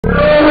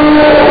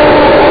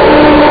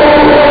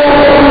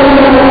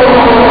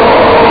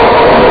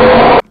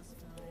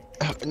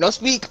No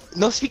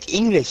speak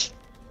English.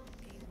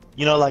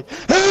 You know, like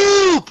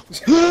help!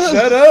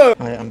 Shut up!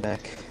 Alright, I'm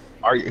back.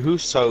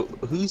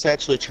 Who's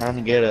actually trying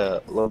to get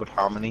a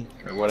lobotomy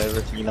or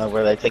whatever? You know,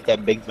 where they take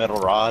that big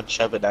metal rod,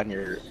 shove it down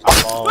your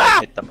eyeball,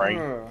 and hit the brain.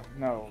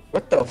 No.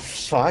 What the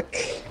fuck?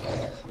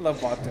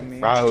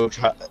 Lobotomy. Bro,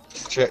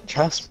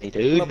 trust me,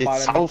 dude.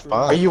 It's so fun.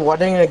 Are you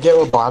wanting to get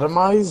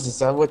lobotomized? Is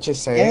that what you're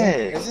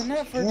saying? Yes. Isn't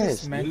that for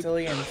just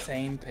mentally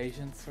insane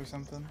patients or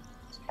something?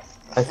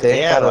 I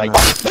think. Yeah, I don't like. know.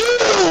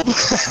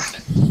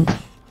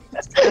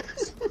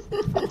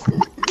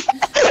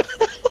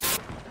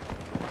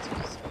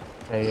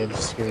 Hey, you're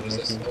just scared,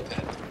 Micky.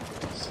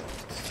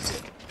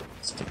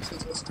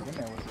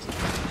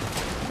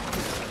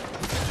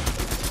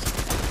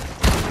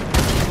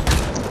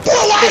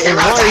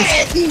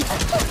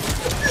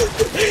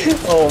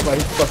 Oh my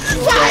fucking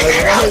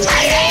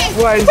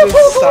god. Why is it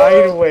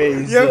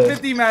sideways? You have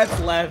 50 mats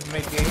left,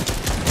 Micky.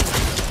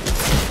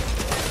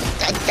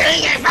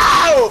 Dang it,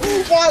 no!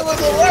 Why was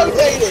it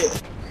rotated?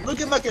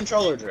 Look at my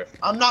controller drift.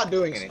 I'm not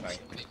doing anything.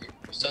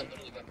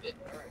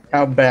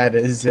 How bad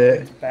is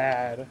it? It's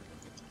bad.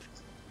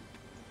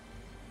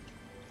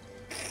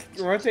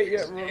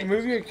 Rotate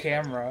move your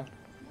camera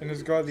and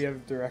just go the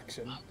other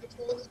direction.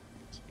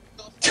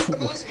 It's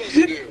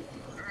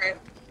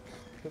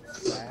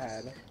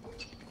bad.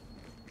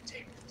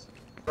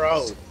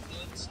 Bro,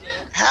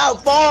 how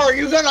far are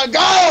you gonna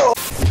go?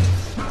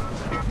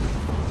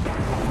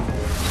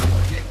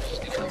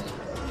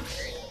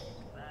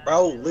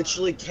 Bro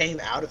literally came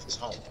out of his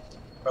home.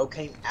 Bro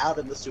came out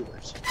of the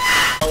sewers.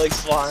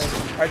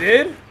 AlwaysOffline. I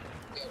did?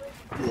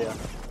 Yeah.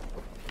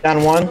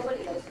 Down one.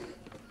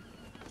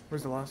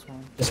 Where's the last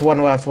one? Just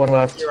one left, one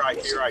left. You're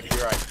right, you're right,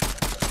 you're right.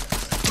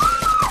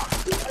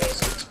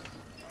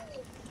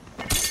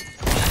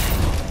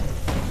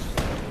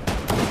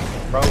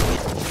 Bro.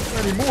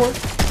 Not anymore.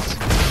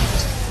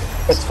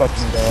 Let's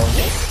fucking go.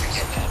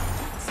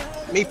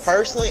 Me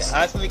personally,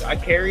 I think I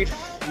carried,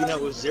 you know,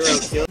 with 0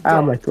 kills.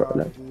 Oh my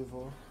god.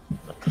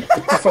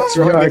 What the fuck's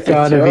wrong Your with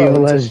God of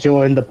Evil has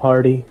joined the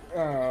party.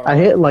 I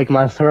hit like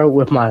my throat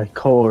with my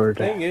cord.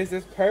 The thing is,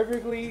 it's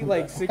perfectly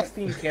like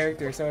 16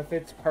 characters, so it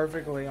fits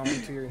perfectly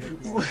onto your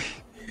nickname.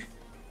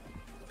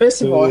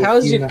 First of all,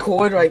 how's your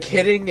cord like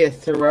hitting your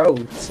throat?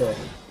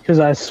 Because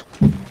I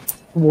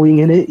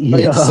swinging it,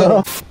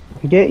 yeah.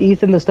 Get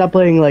Ethan to stop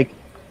playing like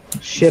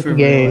ship For real,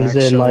 games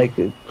and actually. like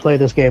play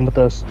this game with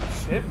us.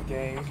 Ship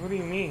games? What do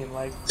you mean?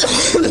 Like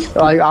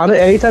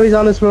Anytime he's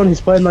on his phone,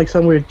 he's playing like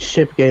some weird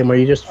ship game where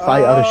you just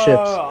fight other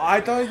ships. I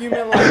thought you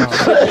meant like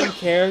shipping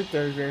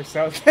characters or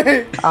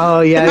something.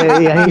 Oh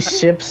yeah. He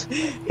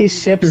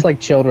ships like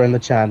children to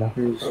China.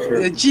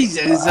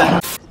 Jesus.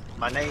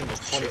 My name is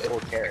 24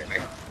 Carat.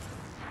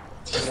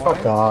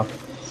 Fuck off.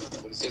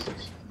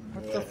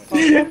 What the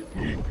fuck?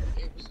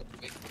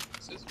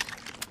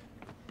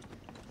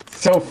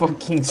 So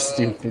fucking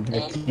stupid,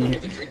 Micky.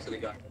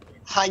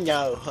 I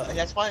know.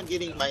 That's why I'm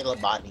getting my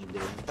lobotomy,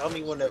 dude. Tell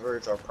me whenever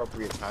it's an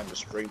appropriate time to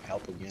scream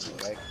help again,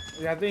 okay?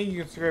 Yeah, I think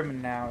you can scream it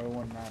now, it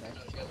wouldn't matter.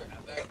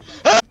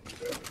 I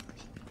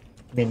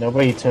mean,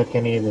 nobody took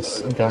any of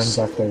the guns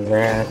off the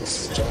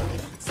racks.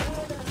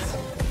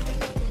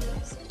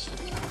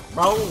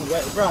 Bro!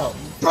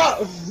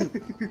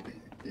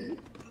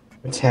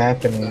 What's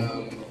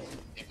happening?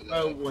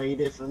 Bro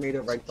waited for me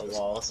to break the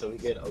wall so we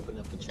could open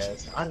up the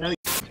chest. I know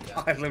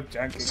I live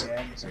junk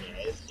again. it's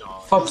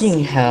gone.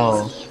 Fucking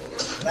hell.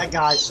 That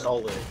guy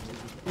stole it.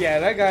 Yeah,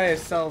 that guy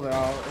has sold it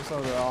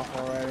off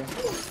already.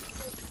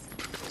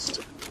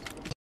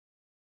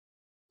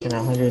 And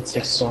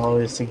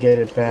 $106 to get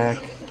it back.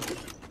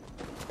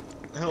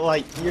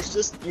 Like,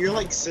 your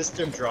like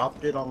sister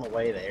dropped it on the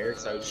way there,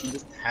 so she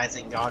just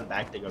hasn't gone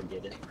back to go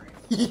get it.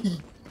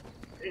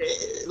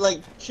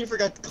 Like, she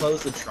forgot to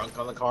close the trunk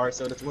on the car,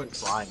 so it just went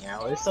flying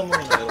out. There's someone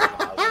in the middle of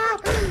the house.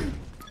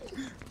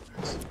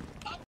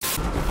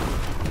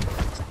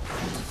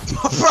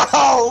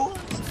 Bro!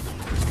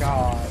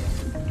 God.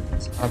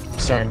 I'm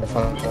starting to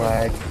fucking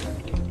lag.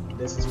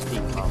 This is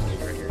peak comedy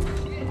right here.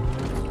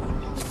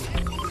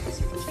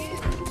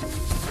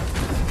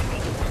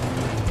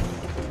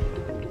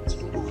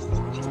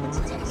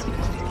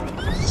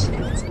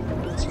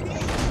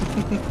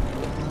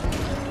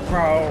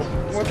 Bro,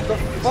 what the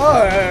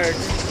fuck?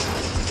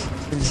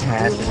 What is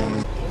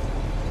happening?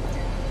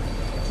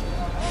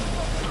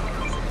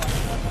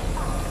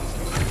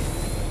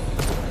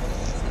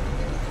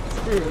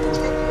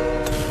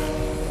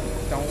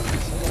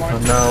 Oh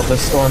no, the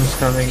storm's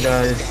coming,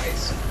 guys.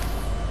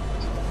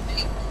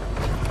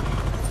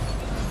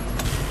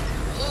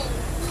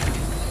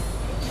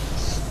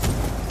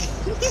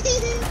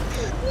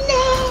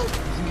 No!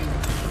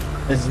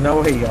 There's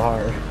no way you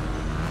are.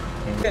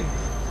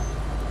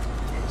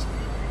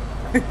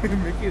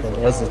 Micky's There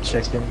was a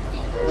chicken.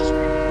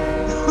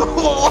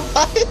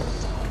 What?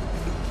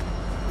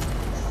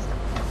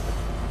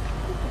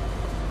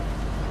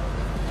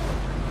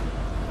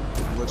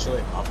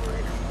 Literally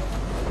operator.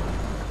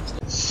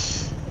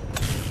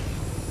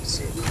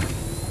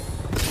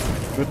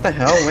 What the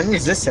hell? When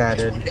was this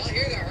added?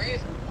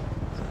 It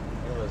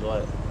was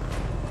what?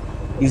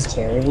 These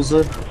holes?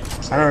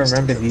 I don't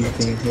remember these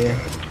things here.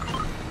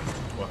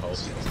 What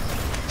holes?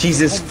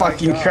 Jesus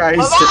fucking God.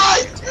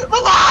 Christ!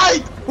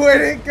 Alive!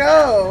 Where'd it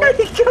go? Where'd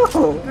it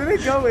go? Did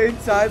it go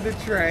inside the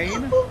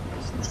train?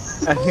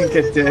 I think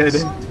it did.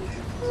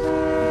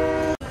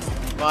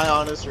 My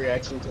honest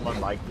reaction to my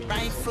mic being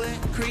Right foot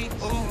creep,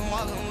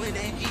 walking with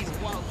that easy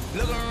walk.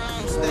 Look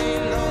around, stay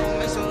low,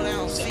 make so they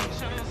don't see.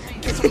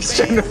 He's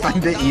trying to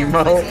find the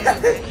emo.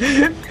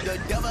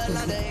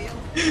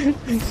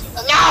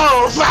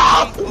 No!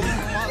 Stop!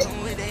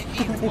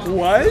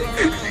 What?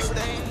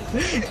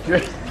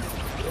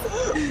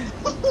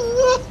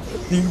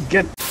 You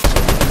get.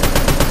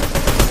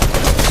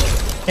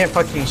 Can't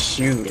fucking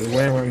shoot. It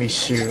wouldn't let me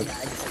shoot.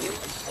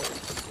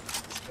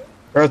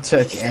 Bro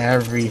took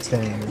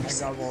everything.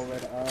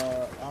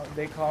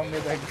 They call me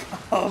the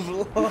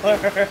gobbler.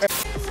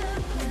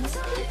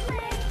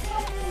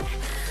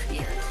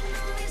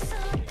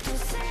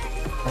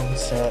 I'm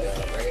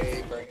set.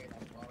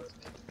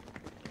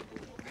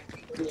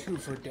 Two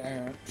for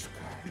dance.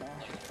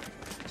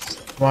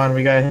 Come on,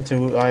 we gotta hit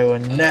to Iowa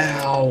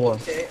now.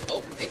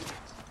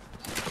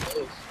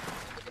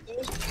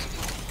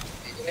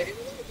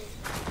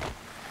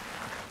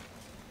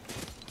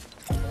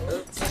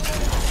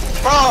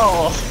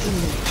 Bro!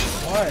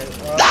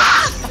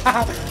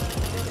 What?